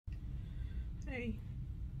Hey.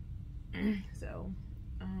 So,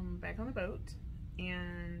 back on the boat,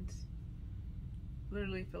 and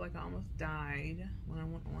literally feel like I almost died when I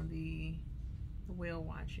went on the whale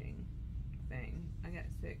watching thing. I got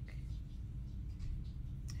sick,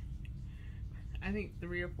 I think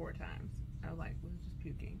 3 or 4 times. I was just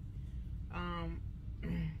puking.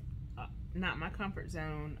 Not my comfort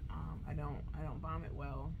zone. I don't vomit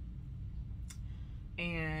well,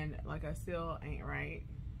 and I still ain't right.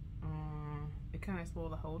 It kind of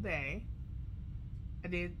spoiled the whole day. I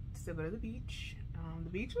did still go to the beach. The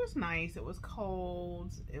beach was nice. It was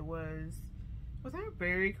cold. It was not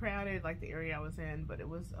very crowded like the area I was in, but it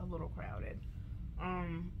was a little crowded. Let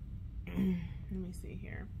me see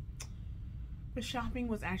here. The shopping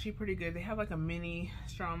was actually pretty good. They have a mini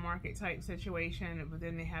straw market type situation, but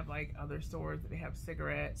then they have other stores that they have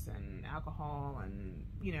cigarettes and alcohol and,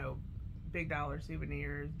 big dollar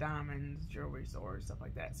souvenirs, diamonds, jewelry stores, stuff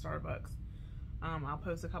like that, Starbucks. I'll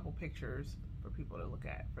post a couple pictures for people to look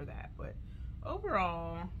at for that. But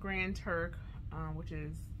overall, Grand Turk, which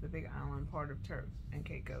is the big island part of Turk and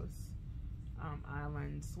Caicos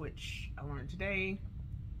Islands, which I learned today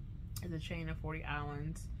is a chain of 40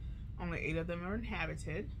 islands. Only 8 of them are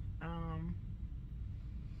inhabited.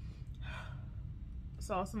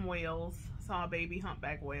 Saw some whales. Saw a baby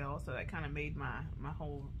humpback whale, so that kind of made my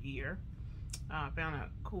whole year. Found a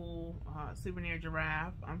cool souvenir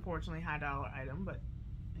giraffe. Unfortunately, high dollar item, but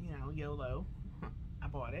YOLO. I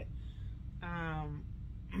bought it. And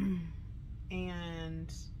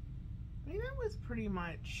I mean, that was pretty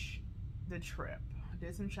much the trip.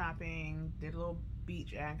 Did some shopping. Did a little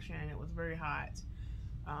beach action. It was very hot.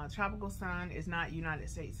 Tropical sun is not United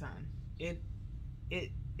States sun. It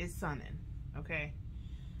is sunning, okay?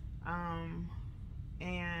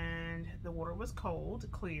 And the water was cold,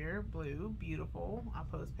 clear, blue, beautiful. I'll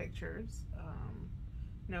post pictures.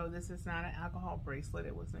 No, this is not an alcohol bracelet.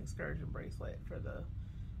 It was an excursion bracelet for the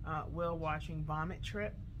whale watching vomit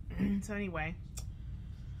trip. So anyway,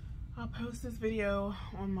 I'll post this video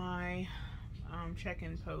on my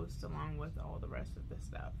check-in post along with all the rest of this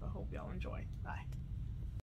stuff. I hope y'all enjoy. Bye.